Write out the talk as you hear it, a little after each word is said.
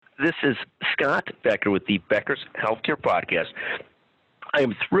This is Scott Becker with the Becker's Healthcare Podcast. I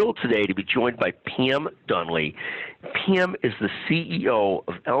am thrilled today to be joined by Pam Dunley. Pam is the CEO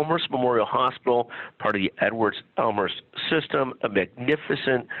of Elmhurst Memorial Hospital, part of the Edwards-Elmhurst system, a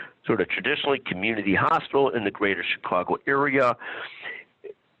magnificent sort of traditionally community hospital in the greater Chicago area.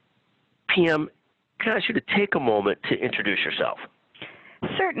 Pam, can I ask you to take a moment to introduce yourself?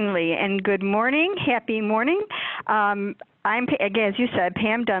 Certainly, and good morning. Happy morning. I'm, again, as you said,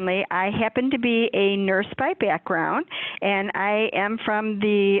 Pam Dunley. I happen to be a nurse by background, and I am from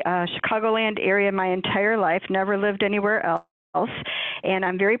the Chicagoland area my entire life, never lived anywhere else. And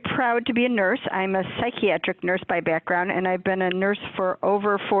I'm very proud to be a nurse. I'm a psychiatric nurse by background, and I've been a nurse for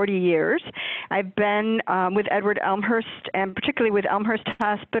over 40 years. I've been with Edwards-Elmhurst, and particularly with Elmhurst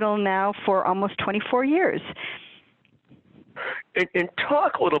Hospital now for almost 24 years. And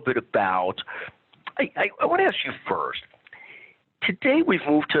talk a little bit about, I want to ask you first, today we've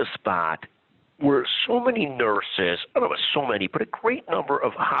moved to a spot where so many nurses, I don't know about so many, but a great number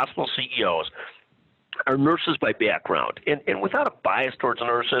of hospital CEOs are nurses by background. And without a bias towards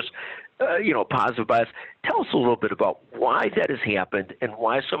nurses, positive bias, tell us a little bit about why that has happened and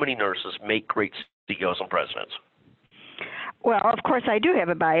why so many nurses make great CEOs and presidents. Well, of course, I do have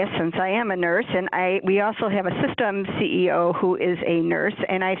a bias since I am a nurse, and we also have a system CEO who is a nurse,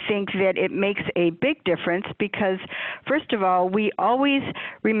 and I think that it makes a big difference because, first of all, we always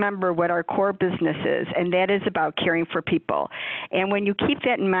remember what our core business is, and that is about caring for people. And when you keep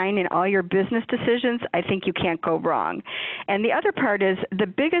that in mind in all your business decisions, I think you can't go wrong. And the other part is the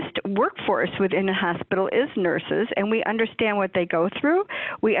biggest workforce within a hospital is nurses, and we understand what they go through.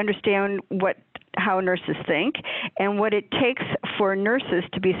 We understand how nurses think and what it takes for nurses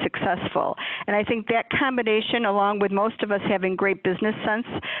to be successful. And I think that combination, along with most of us having great business sense,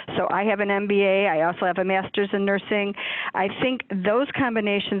 so I have an MBA, I also have a master's in nursing, I think those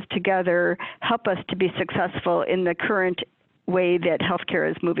combinations together help us to be successful in the current way that healthcare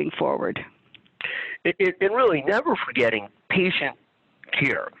is moving forward. And really never forgetting patient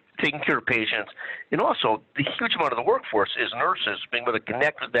care, taking care of patients, and also the huge amount of the workforce is nurses, being able to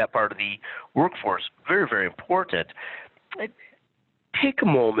connect with that part of the workforce, very, very important. Take a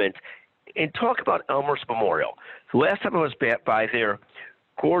moment and talk about Elmhurst Memorial. The last time I was by there,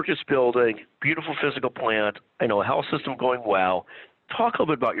 gorgeous building, beautiful physical plant, I know a health system going well. Talk a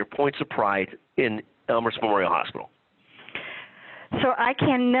little bit about your points of pride in Elmhurst Memorial Hospital. So I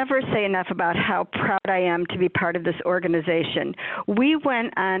can never say enough about how proud I am to be part of this organization. We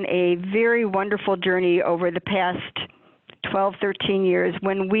went on a very wonderful journey over the past 12, 13 years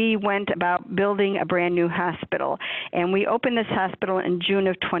when we went about building a brand new hospital. And we opened this hospital in June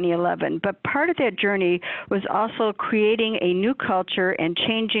of 2011. But part of that journey was also creating a new culture and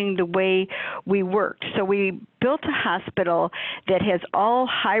changing the way we worked. So we built a hospital that has all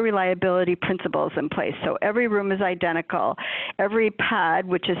high reliability principles in place. So every room is identical. Every pod,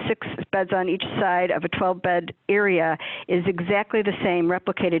 which is 6 beds on each side of a 12-bed area, is exactly the same,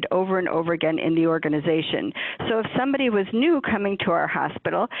 replicated over and over again in the organization. So if somebody was new coming to our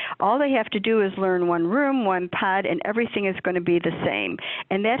hospital, all they have to do is learn one room, one pod, and everything is going to be the same.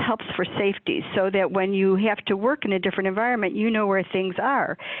 And that helps for safety so that when you have to work in a different environment, you know where things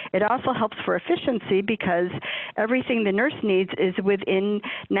are. It also helps for efficiency because everything the nurse needs is within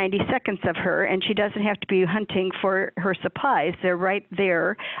 90 seconds of her, and she doesn't have to be hunting for her supplies. They're right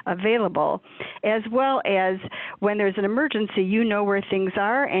there available. As well as when there's an emergency, you know where things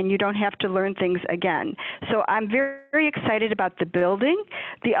are, and you don't have to learn things again. So I'm very, very excited about the building.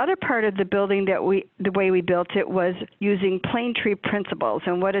 The other part of the building the way we built it was using Planetree principles.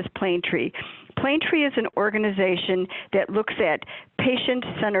 And what is Planetree? Planetree is an organization that looks at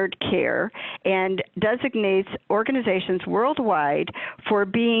patient-centered care and designates organizations worldwide for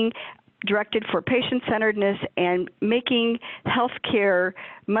being directed for patient-centeredness and making healthcare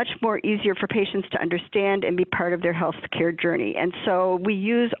much more easier for patients to understand and be part of their healthcare journey. And so we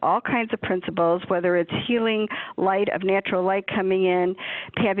use all kinds of principles, whether it's healing light of natural light coming in,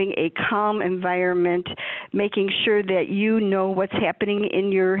 having a calm environment, making sure that you know what's happening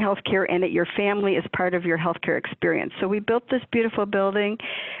in your healthcare and that your family is part of your healthcare experience. So we built this beautiful building.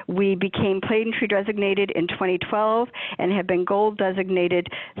 We became Planetree designated in 2012 and have been gold designated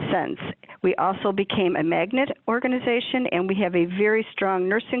since. We also became a magnet organization, and we have a very strong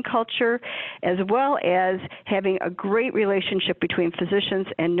nursing culture, as well as having a great relationship between physicians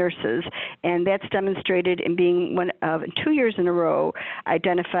and nurses. And that's demonstrated in being 2 years in a row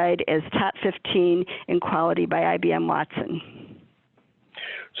identified as top 15 in quality by IBM Watson.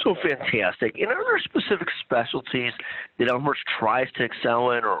 So fantastic. And are there specific specialties that Elmhurst tries to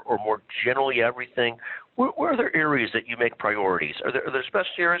excel in, or more generally everything? Where are there areas that you make priorities? Are there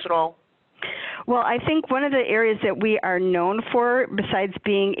specialty areas at all? Well, I think one of the areas that we are known for, besides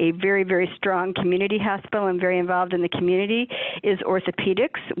being a very, very strong community hospital and very involved in the community, is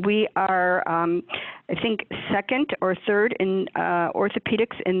orthopedics. We are, I think, second or third in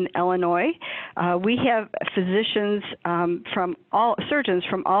orthopedics in Illinois. We have physicians surgeons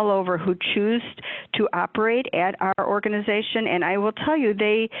from all over who choose to operate at our organization, and I will tell you,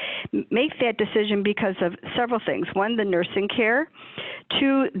 they make that decision because of several things. One, the nursing care.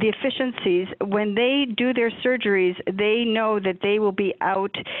 Two, the efficiencies. When they do their surgeries, they know that they will be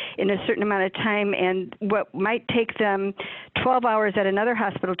out in a certain amount of time, and what might take them 12 hours at another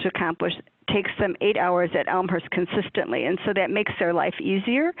hospital to accomplish takes them 8 hours at Elmhurst consistently. And so that makes their life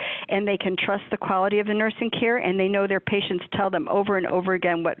easier, and they can trust the quality of the nursing care, and they know their patients tell them over and over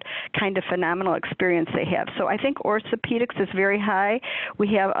again what kind of phenomenal experience they have. So I think orthopedics is very high.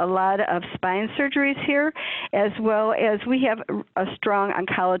 We have a lot of spine surgeries here, as well as we have a strong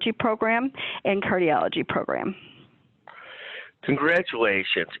oncology program and cardiology program.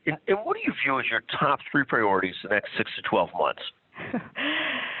 Congratulations. And what do you view as your top 3 priorities the next 6 to 12 months?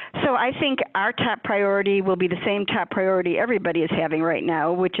 So I think our top priority will be the same top priority everybody is having right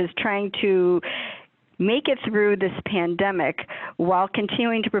now, which is trying to make it through this pandemic while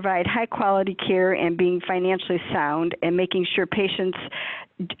continuing to provide high quality care and being financially sound and making sure patients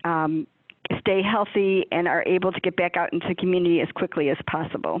stay healthy and are able to get back out into the community as quickly as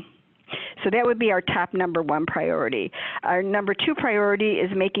possible. So that would be our top number 1 priority. Our number 2 priority is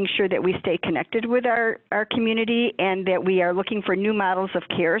making sure that we stay connected with our community and that we are looking for new models of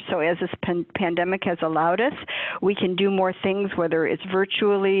care. So as this pandemic has allowed us, we can do more things, whether it's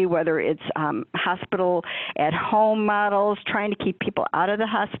virtually, whether it's hospital at home models, trying to keep people out of the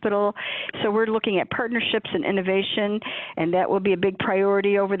hospital. So we're looking at partnerships and innovation, and that will be a big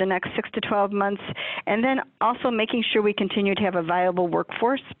priority over the next 6 to 12 months. And then also making sure we continue to have a viable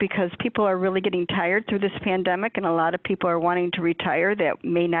workforce, because people are really getting tired through this pandemic, and a lot of people are wanting to retire that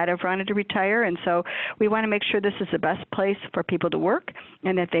may not have wanted to retire. And so we want to make sure this is the best place for people to work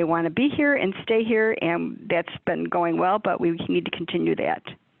and that they want to be here and stay here, and that's been going well, but we need to continue that.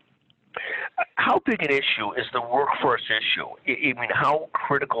 How big an issue is the workforce issue? I mean, how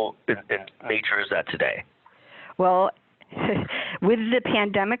critical in nature is that today? Well, with the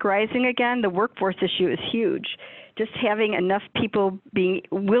pandemic rising again, the workforce issue is huge. Just having enough people being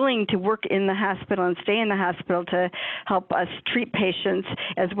willing to work in the hospital and stay in the hospital to help us treat patients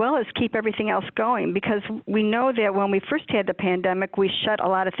as well as keep everything else going, because we know that when we first had the pandemic, we shut a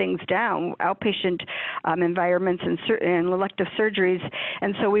lot of things down, outpatient environments and elective surgeries,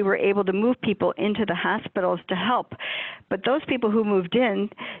 and so we were able to move people into the hospitals to help. But those people who moved in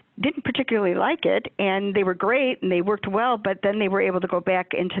didn't particularly like it, and they were great and they worked well, but then they were able to go back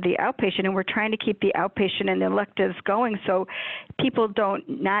into the outpatient, and we're trying to keep the outpatient and the electives going so people don't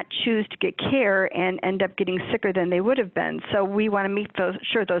not choose to get care and end up getting sicker than they would have been. So we want to make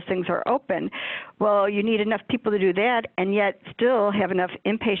sure those things are open. Well, you need enough people to do that and yet still have enough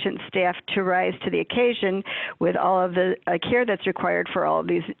inpatient staff to rise to the occasion with all of the care that's required for all of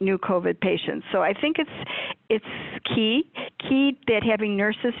these new COVID patients. So I think it's key that having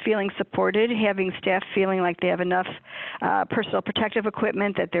nurses feeling supported, having staff feeling like they have enough personal protective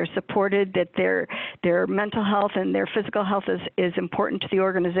equipment, that they're supported, that their mental health and their physical health is important to the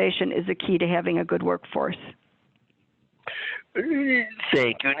organization is the key to having a good workforce. Thank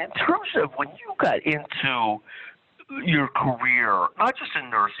you. And in terms of when you got into your career, not just in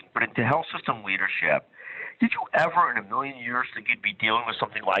nursing, but into health system leadership, did you ever in a million years think you'd be dealing with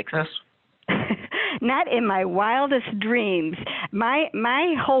something like this? Not in my wildest dreams. My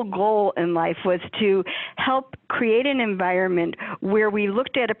whole goal in life was to help create an environment where we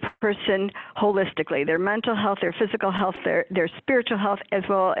looked at a person holistically, their mental health, their physical health, their spiritual health, as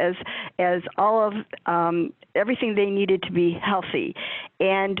well as all of everything they needed to be healthy.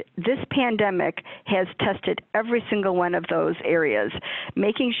 And this pandemic has tested every single one of those areas.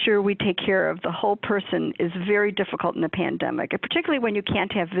 Making sure we take care of the whole person is very difficult in the pandemic, and particularly when you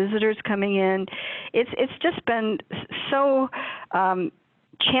can't have visitors coming in. It's just been so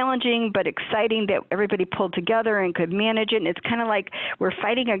challenging but exciting that everybody pulled together and could manage it. And it's kind of like we're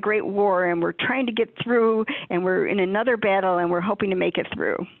fighting a great war and we're trying to get through, and we're in another battle and we're hoping to make it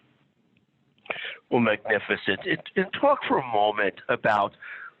through. Well, magnificent. And talk for a moment about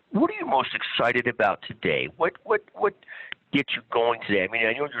what are you most excited about today? What gets you going today? I mean,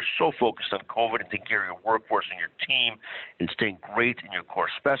 I know you're so focused on COVID and taking care of your workforce and your team and staying great in your core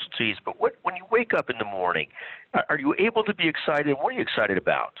specialties, but when you wake up in the morning, are you able to be excited? What are you excited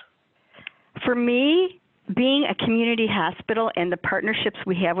about? For me, being a community hospital and the partnerships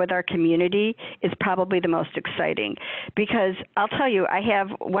we have with our community is probably the most exciting, because I'll tell you, I have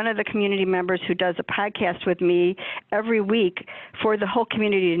one of the community members who does a podcast with me every week for the whole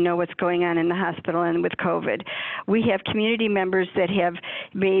community to know what's going on in the hospital and with COVID. We have community members that have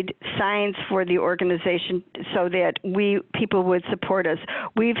made signs for the organization so that people would support us.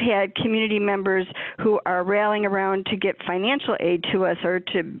 We've had community members who are rallying around to get financial aid to us or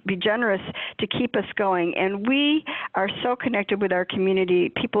to be generous to keep us going. And we are so connected with our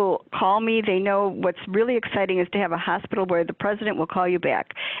community. People call me. They know what's really exciting is to have a hospital where the president will call you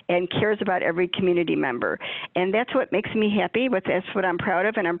back and cares about every community member. And that's what makes me happy. That's what I'm proud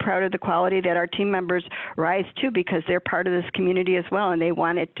of. And I'm proud of the quality that our team members rise to, because they're part of this community as well. And they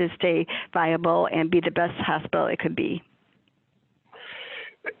want it to stay viable and be the best hospital it could be.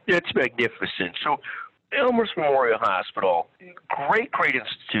 That's magnificent. So Elmhurst Memorial Hospital, great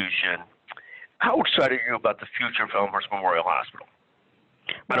institution. How excited are you about the future of Elmhurst Memorial Hospital?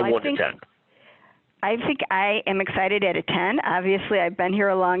 Well, on a 1 to 10. I think I am excited at a 10. Obviously, I've been here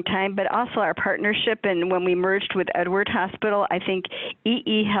a long time, but also our partnership, and when we merged with Edward Hospital, I think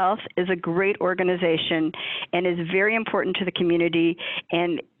EE Health is a great organization and is very important to the community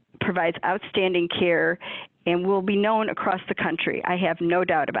and provides outstanding care and will be known across the country. I have no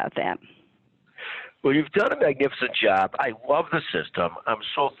doubt about that. Well, you've done a magnificent job. I love the system. I'm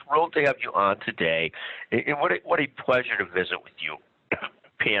so thrilled to have you on today. And what a pleasure to visit with you,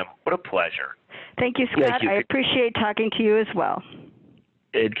 Pam. What a pleasure. Thank you, Scott. Thank you. I appreciate talking to you as well.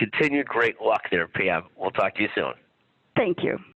 And continued great luck there, Pam. We'll talk to you soon. Thank you.